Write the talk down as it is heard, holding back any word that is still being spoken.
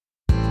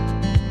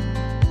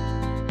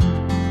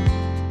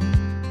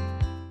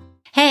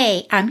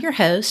Hey, I'm your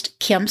host,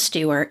 Kim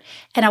Stewart,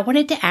 and I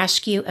wanted to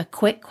ask you a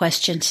quick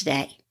question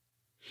today.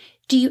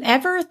 Do you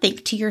ever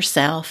think to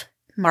yourself,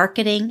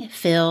 marketing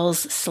feels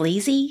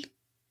sleazy?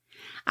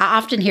 I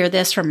often hear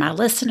this from my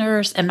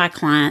listeners and my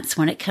clients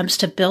when it comes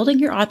to building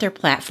your author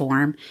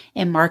platform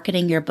and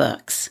marketing your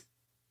books.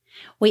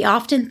 We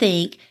often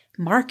think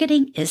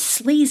marketing is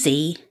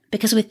sleazy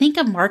because we think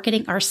of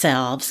marketing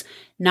ourselves,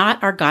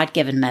 not our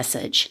God-given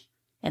message.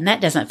 And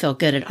that doesn't feel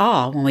good at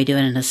all when we do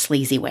it in a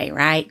sleazy way,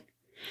 right?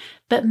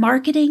 But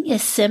marketing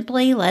is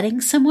simply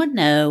letting someone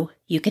know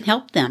you can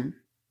help them.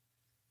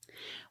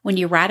 When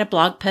you write a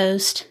blog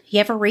post, you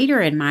have a reader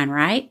in mind,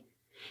 right?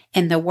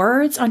 And the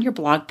words on your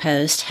blog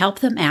post help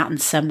them out in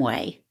some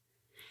way.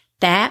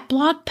 That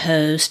blog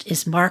post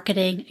is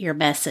marketing your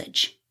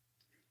message.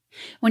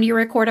 When you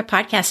record a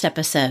podcast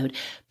episode,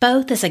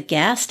 both as a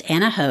guest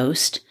and a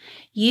host,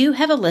 you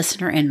have a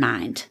listener in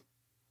mind.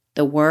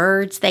 The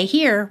words they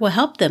hear will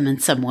help them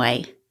in some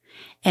way.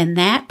 And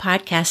that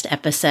podcast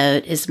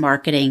episode is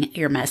marketing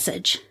your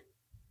message.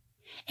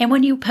 And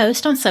when you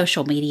post on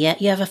social media,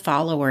 you have a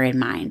follower in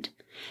mind.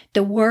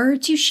 The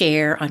words you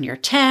share on your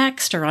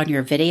text or on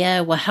your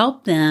video will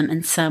help them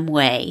in some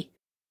way.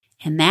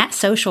 And that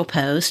social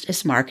post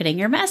is marketing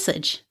your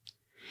message.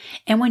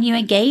 And when you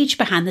engage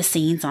behind the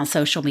scenes on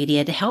social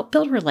media to help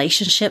build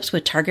relationships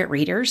with target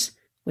readers,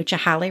 which I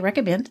highly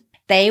recommend,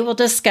 they will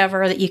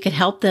discover that you can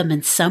help them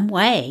in some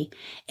way,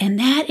 and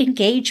that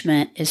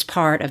engagement is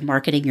part of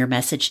marketing your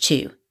message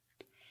too.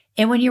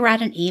 And when you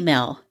write an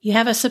email, you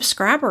have a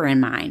subscriber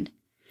in mind.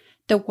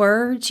 The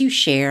words you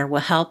share will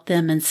help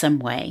them in some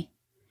way.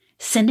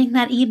 Sending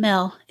that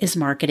email is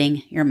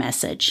marketing your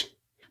message.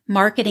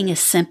 Marketing is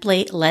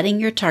simply letting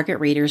your target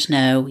readers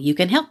know you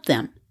can help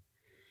them.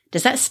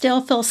 Does that still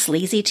feel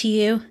sleazy to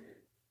you?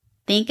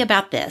 Think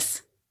about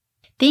this.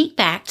 Think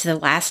back to the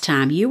last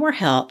time you were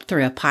helped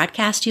through a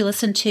podcast you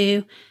listened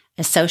to,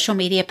 a social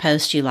media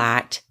post you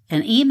liked,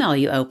 an email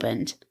you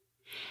opened.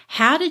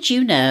 How did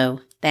you know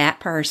that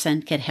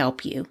person could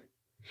help you?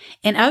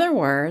 In other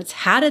words,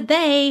 how did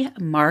they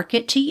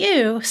market to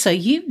you so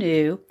you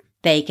knew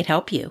they could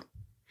help you?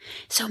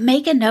 So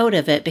make a note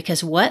of it,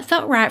 because what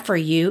felt right for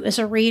you as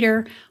a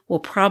reader will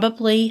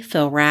probably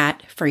feel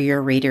right for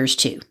your readers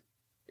too.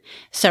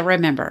 So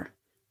remember,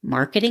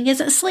 marketing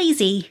isn't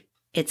sleazy.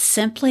 It's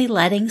simply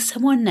letting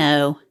someone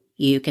know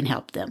you can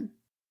help them.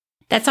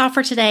 That's all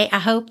for today. I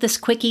hope this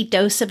quickie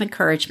dose of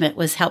encouragement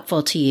was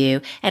helpful to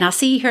you, and I'll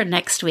see you here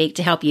next week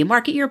to help you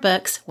market your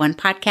books one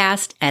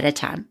podcast at a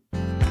time.